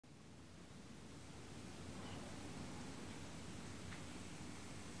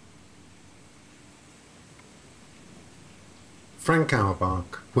Frank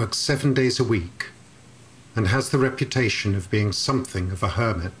Auerbach works 7 days a week and has the reputation of being something of a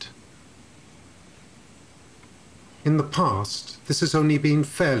hermit. In the past, this has only been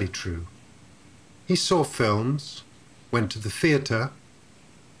fairly true. He saw films, went to the theatre,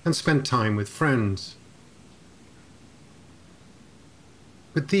 and spent time with friends.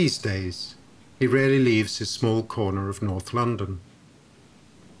 But these days, he rarely leaves his small corner of North London.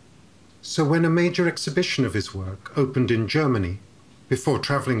 So when a major exhibition of his work opened in Germany, before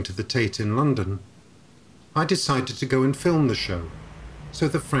travelling to the Tate in London, I decided to go and film the show, so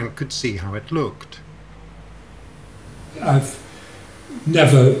that Frank could see how it looked. I've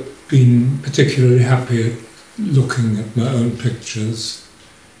never been particularly happy at looking at my own pictures,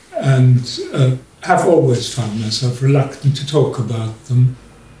 and have always found myself reluctant to talk about them.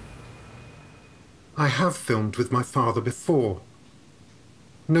 I have filmed with my father before,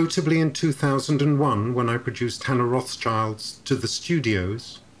 notably in 2001 when I produced Hannah Rothschild's To the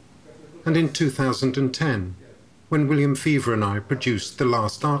Studios, and in 2010 when William Fever and I produced The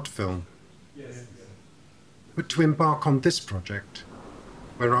Last Art Film. But to embark on this project,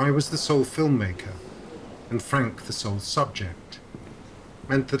 where I was the sole filmmaker and Frank the sole subject,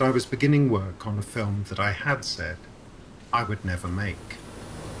 meant that I was beginning work on a film that I had said I would never make.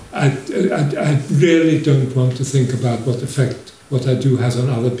 I really don't want to think about what effect what I do has on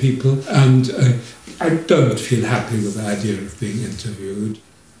other people, and I don't feel happy with the idea of being interviewed.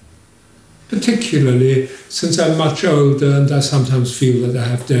 Particularly since I'm much older and I sometimes feel that I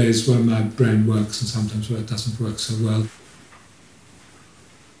have days where my brain works and sometimes where it doesn't work so well.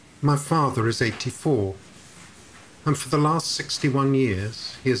 My father is 84, and for the last 61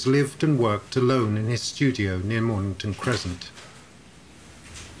 years he has lived and worked alone in his studio near Mornington Crescent.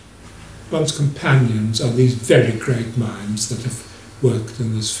 One's companions are these very great minds that have worked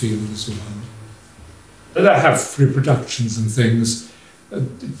in this field as well. And I have reproductions and things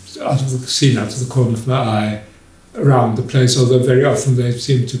seen out of the corner of my eye around the place, although very often they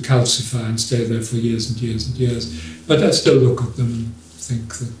seem to calcify and stay there for years and years and years. But I still look at them and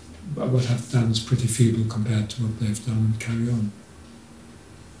think that what I've done is pretty feeble compared to what they've done, and carry on.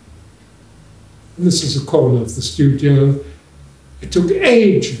 And this is a corner of the studio. It took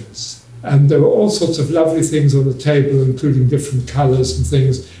ages. And there were all sorts of lovely things on the table, including different colours and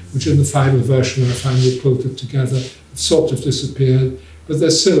things, which in the final version, when I finally pulled it together, have sort of disappeared. But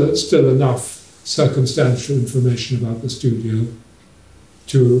there's still enough circumstantial information about the studio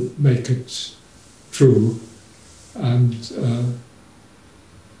to make it true. And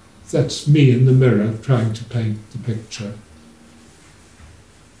that's me in the mirror trying to paint the picture.